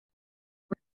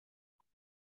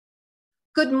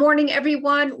Good morning,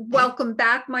 everyone. Welcome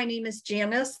back. My name is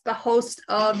Janice, the host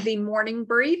of the Morning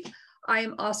Brief. I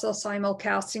am also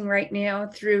simulcasting right now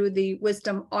through the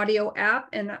Wisdom audio app,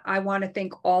 and I want to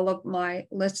thank all of my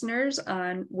listeners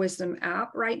on Wisdom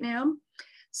app right now.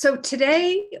 So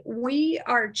today we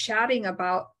are chatting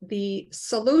about the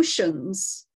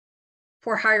solutions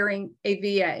for hiring a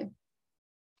VA.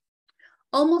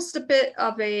 Almost a bit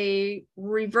of a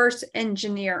reverse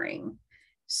engineering.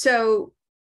 So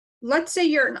let's say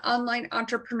you're an online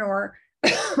entrepreneur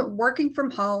working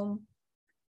from home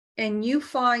and you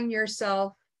find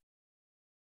yourself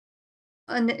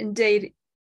inundated.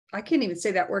 I can't even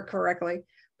say that word correctly,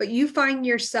 but you find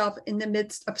yourself in the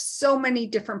midst of so many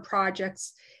different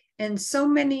projects and so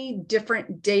many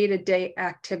different day-to-day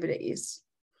activities.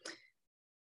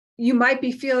 You might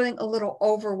be feeling a little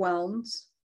overwhelmed,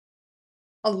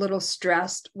 a little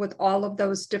stressed with all of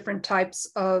those different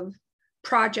types of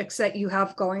projects that you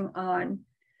have going on.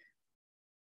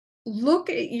 Look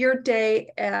at your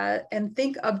day and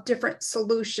think of different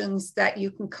solutions that you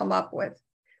can come up with.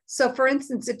 So for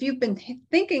instance, if you've been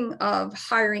thinking of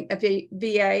hiring a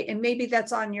VA and maybe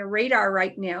that's on your radar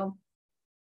right now,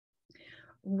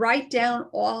 write down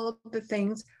all of the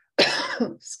things,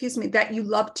 excuse me, that you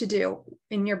love to do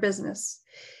in your business.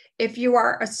 If you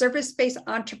are a service-based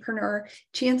entrepreneur,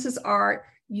 chances are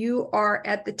you are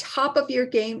at the top of your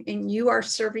game and you are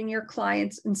serving your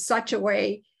clients in such a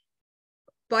way.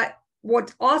 But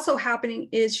what's also happening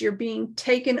is you're being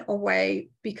taken away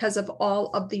because of all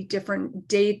of the different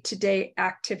day-to-day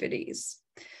activities.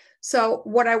 So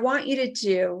what I want you to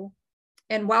do,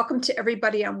 and welcome to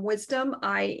everybody on Wisdom.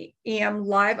 I am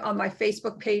live on my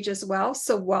Facebook page as well.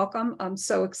 So welcome. I'm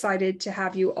so excited to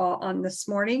have you all on this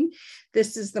morning.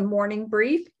 This is the Morning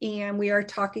Brief, and we are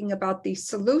talking about the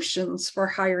solutions for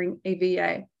hiring a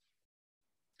VA.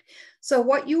 So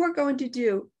what you are going to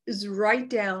do is write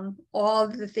down all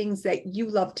of the things that you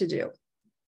love to do.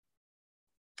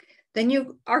 Then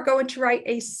you are going to write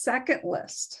a second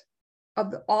list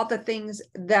of all the things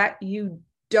that you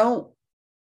don't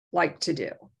like to do.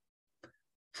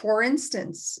 For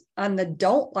instance, on the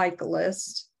don't like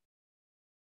list,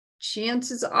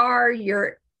 chances are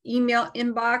your email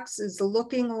inbox is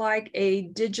looking like a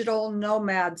digital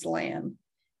nomad's land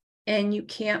and you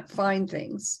can't find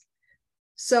things.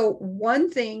 So one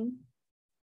thing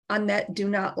on that do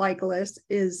not like list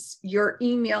is your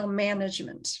email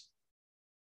management.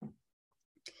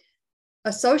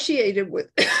 Associated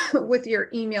with your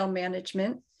email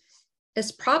management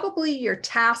is probably your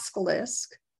task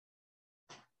list,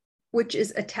 which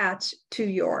is attached to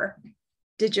your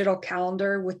digital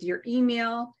calendar with your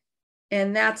email.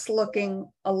 And that's looking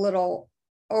a little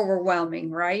overwhelming,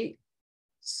 right?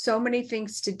 So many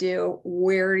things to do.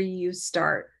 Where do you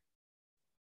start?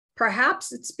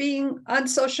 Perhaps it's being on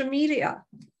social media.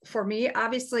 For me,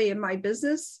 obviously in my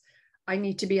business, I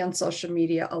need to be on social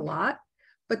media a lot.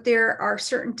 But there are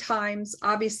certain times,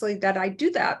 obviously, that I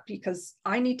do that because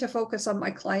I need to focus on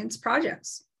my clients'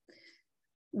 projects.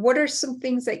 What are some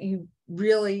things that you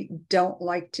really don't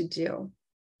like to do?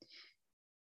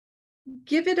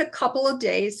 Give it a couple of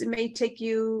days. It may take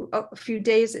you a few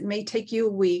days. It may take you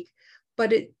a week.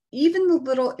 But even the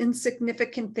little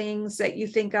insignificant things that you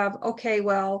think of, okay,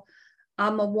 well,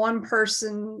 I'm a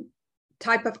one-person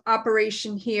type of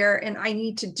operation here, and I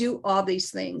need to do all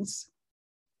these things.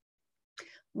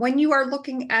 When you are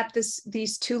looking at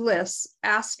these two lists,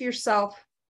 ask yourself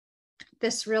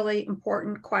this really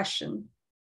important question.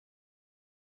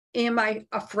 Am I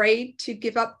afraid to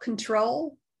give up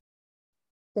control?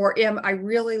 Or am I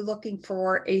really looking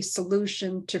for a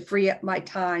solution to free up my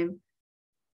time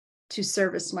to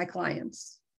service my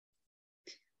clients?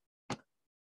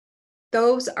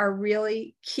 Those are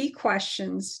really key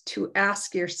questions to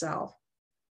ask yourself.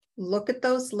 Look at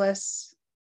those lists.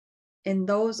 And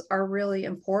those are really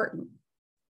important.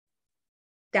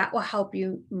 That will help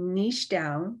you niche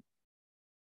down.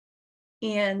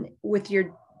 And with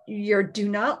your do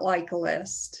not like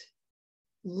list,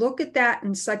 look at that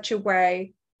in such a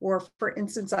way where, for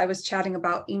instance, I was chatting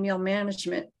about email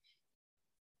management.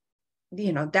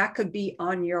 That could be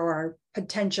on your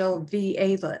potential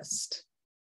VA list.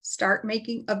 Start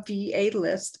making a VA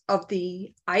list of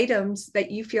the items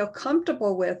that you feel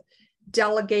comfortable with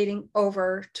delegating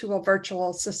over to a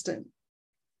virtual assistant.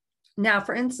 Now,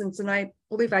 for instance, and I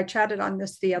believe I chatted on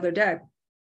this the other day,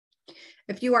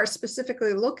 if you are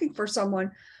specifically looking for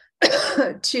someone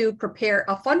to prepare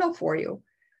a funnel for you,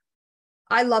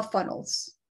 I love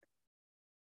funnels.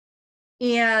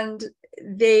 And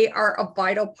they are a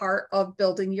vital part of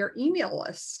building your email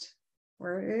list.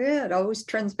 Where it always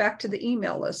trends back to the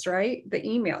email list, right? The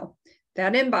email,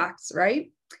 that inbox,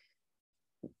 right?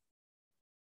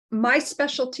 my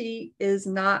specialty is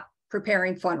not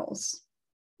preparing funnels.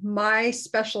 My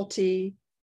specialty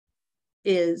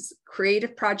is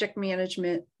creative project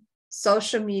management,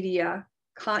 social media,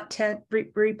 content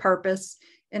repurpose,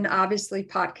 and obviously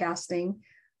podcasting.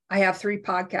 I have 3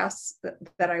 podcasts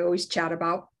that I always chat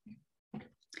about.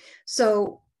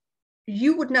 So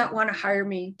you would not want to hire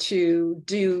me to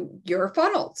do your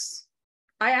funnels.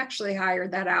 I actually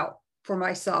hired that out for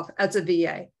myself as a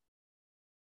VA.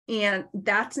 And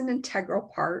that's an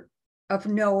integral part of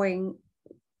knowing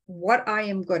what I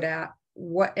am good at,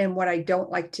 what I don't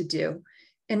like to do.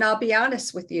 And I'll be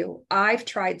honest with you, I've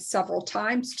tried several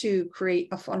times to create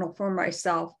a funnel for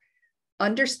myself,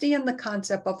 understand the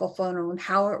concept of a funnel and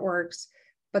how it works,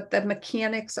 but the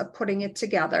mechanics of putting it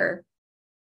together,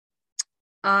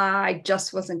 I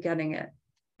just wasn't getting it.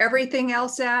 Everything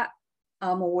else I'm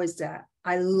always at.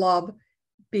 I love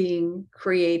being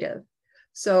creative.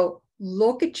 So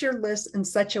look at your list in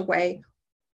such a way,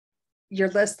 your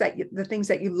list that the things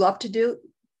that you love to do,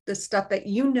 the stuff that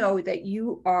you know that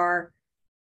you are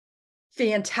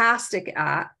fantastic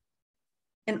at,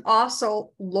 and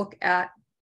also look at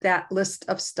that list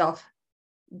of stuff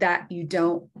that you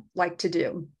don't like to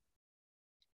do.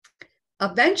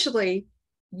 Eventually,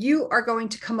 you are going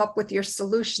to come up with your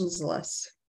solutions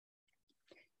list.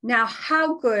 Now,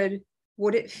 how good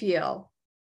would it feel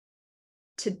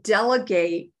to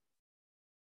delegate,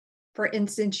 for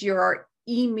instance, your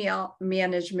email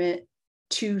management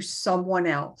to someone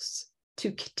else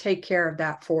to take care of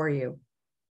that for you?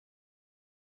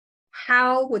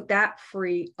 How would that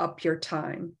free up your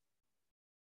time?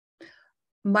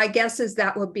 My guess is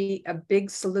that would be a big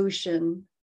solution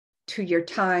to your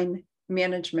time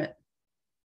management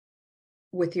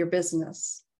with your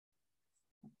business.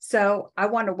 So I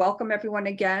want to welcome everyone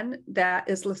again that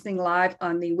is listening live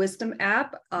on the Wisdom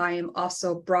app. I am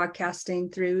also broadcasting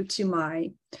through to my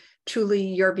Truly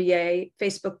Your VA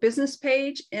Facebook business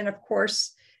page. And of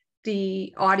course,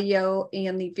 the audio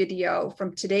and the video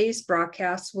from today's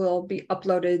broadcast will be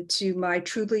uploaded to my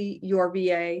Truly Your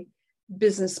VA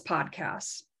business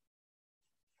podcast.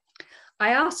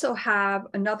 I also have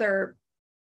another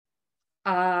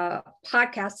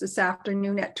podcast this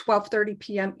afternoon at 12:30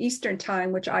 p.m. Eastern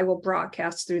time, which I will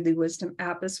broadcast through the Wisdom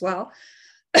app as well.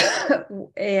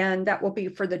 And that will be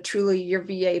for the Truly Your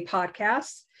VA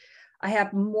podcast. I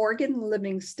have Morgan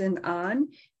Livingston on,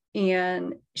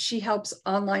 and she helps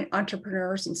online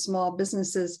entrepreneurs and small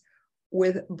businesses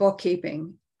with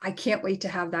bookkeeping. I can't wait to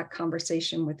have that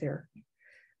conversation with her.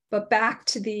 But back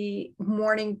to the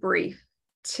morning brief.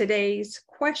 Today's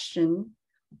question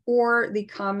or the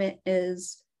comment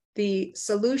is the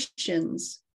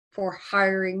solutions for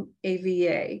hiring a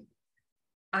VA.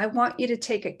 I want you to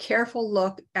take a careful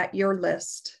look at your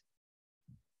list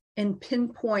and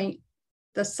pinpoint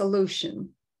the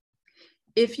solution.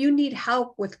 If you need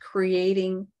help with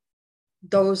creating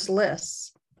those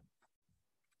lists,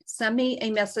 send me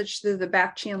a message through the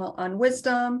back channel on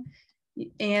Wisdom.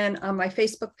 And on my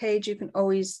Facebook page, you can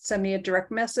always send me a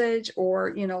direct message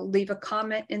or, leave a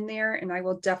comment in there, and I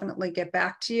will definitely get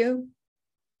back to you.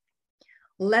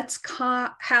 Let's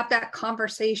have that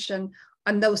conversation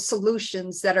on those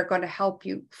solutions that are going to help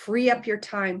you free up your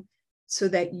time so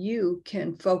that you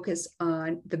can focus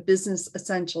on the business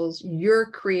essentials, your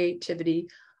creativity,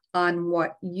 on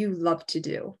what you love to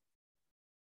do.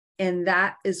 And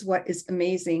that is what is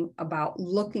amazing about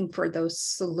looking for those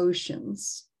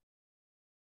solutions.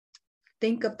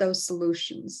 Think of those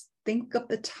solutions. Think of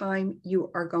the time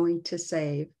you are going to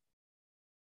save.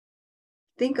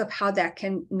 Think of how that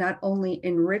can not only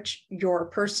enrich your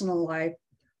personal life,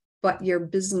 but your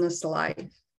business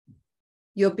life.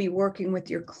 You'll be working with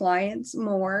your clients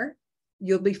more.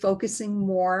 You'll be focusing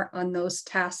more on those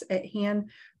tasks at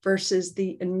hand versus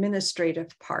the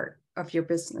administrative part of your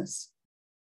business.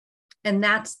 And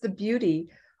that's the beauty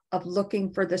of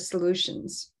looking for the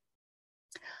solutions.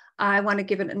 I want to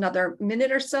give it another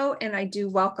minute or so, and I do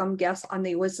welcome guests on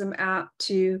the Wisdom app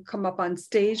to come up on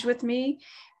stage with me.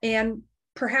 And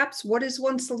perhaps what is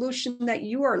one solution that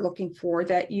you are looking for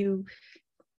that you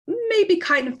may be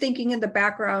kind of thinking in the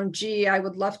background, gee, I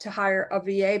would love to hire a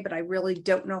VA, but I really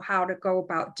don't know how to go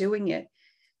about doing it.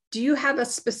 Do you have a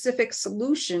specific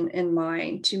solution in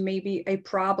mind to maybe a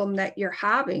problem that you're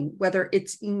having, whether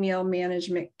it's email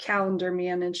management, calendar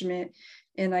management?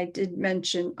 And I did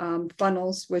mention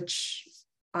funnels, which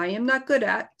I am not good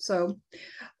at. So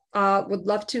would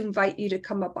love to invite you to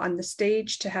come up on the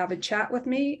stage to have a chat with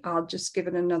me. I'll just give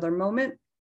it another moment.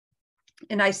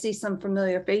 And I see some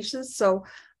familiar faces. So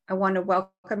I want to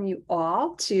welcome you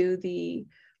all to the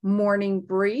morning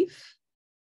brief.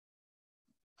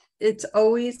 It's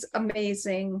always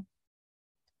amazing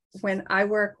when I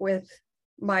work with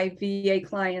my VA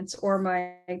clients or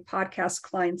my podcast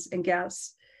clients and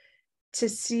guests, to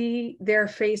see their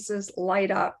faces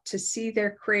light up, to see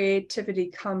their creativity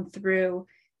come through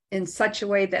in such a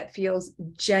way that feels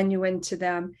genuine to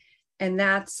them. And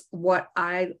that's what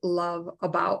I love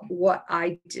about what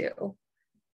I do.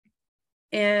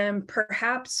 And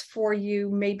perhaps for you,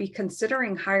 maybe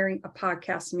considering hiring a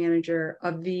podcast manager,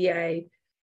 a VA,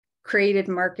 creative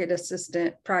market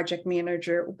assistant, project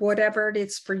manager, whatever it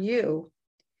is for you.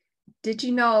 Did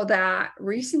you know that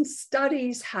recent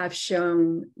studies have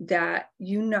shown that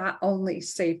you not only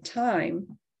save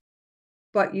time,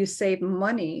 but you save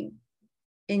money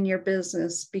in your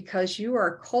business because you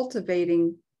are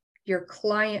cultivating your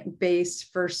client base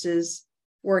versus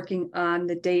working on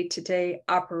the day-to-day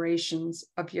operations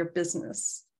of your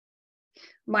business?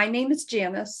 My name is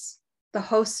Janice, the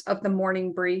host of the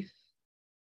Morning Brief.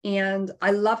 And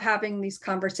I love having these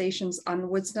conversations on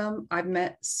wisdom. I've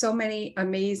met so many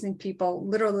amazing people,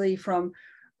 literally from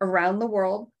around the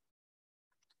world.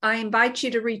 I invite you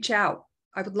to reach out.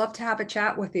 I would love to have a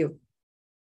chat with you.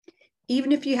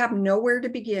 Even if you have nowhere to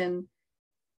begin,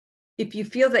 if you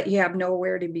feel that you have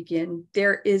nowhere to begin,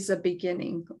 there is a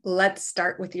beginning. Let's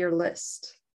start with your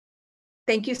list.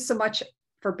 Thank you so much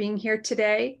for being here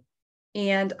today.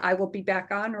 And I will be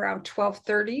back on around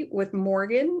 12:30 with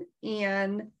Morgan,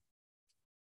 and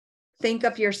think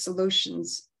of your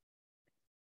solutions,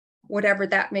 whatever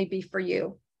that may be for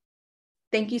you.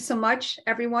 Thank you so much,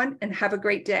 everyone, and have a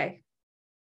great day.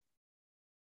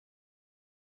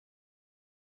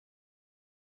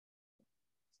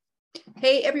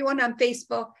 Hey, everyone on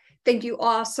Facebook. Thank you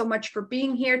all so much for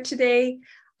being here today.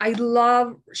 I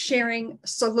love sharing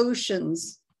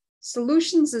solutions.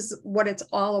 Solutions is what it's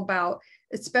all about,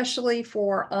 especially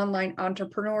for online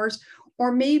entrepreneurs,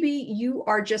 or maybe you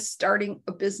are just starting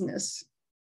a business.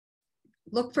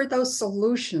 Look for those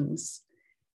solutions,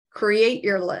 create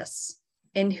your lists,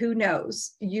 and who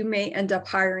knows, you may end up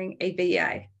hiring a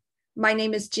VA. My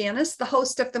name is Janice, the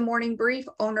host of the Morning Brief,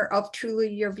 owner of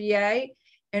Truly Your VA.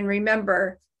 And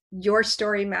remember, your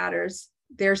story matters.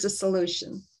 There's a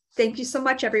solution. Thank you so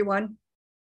much, everyone.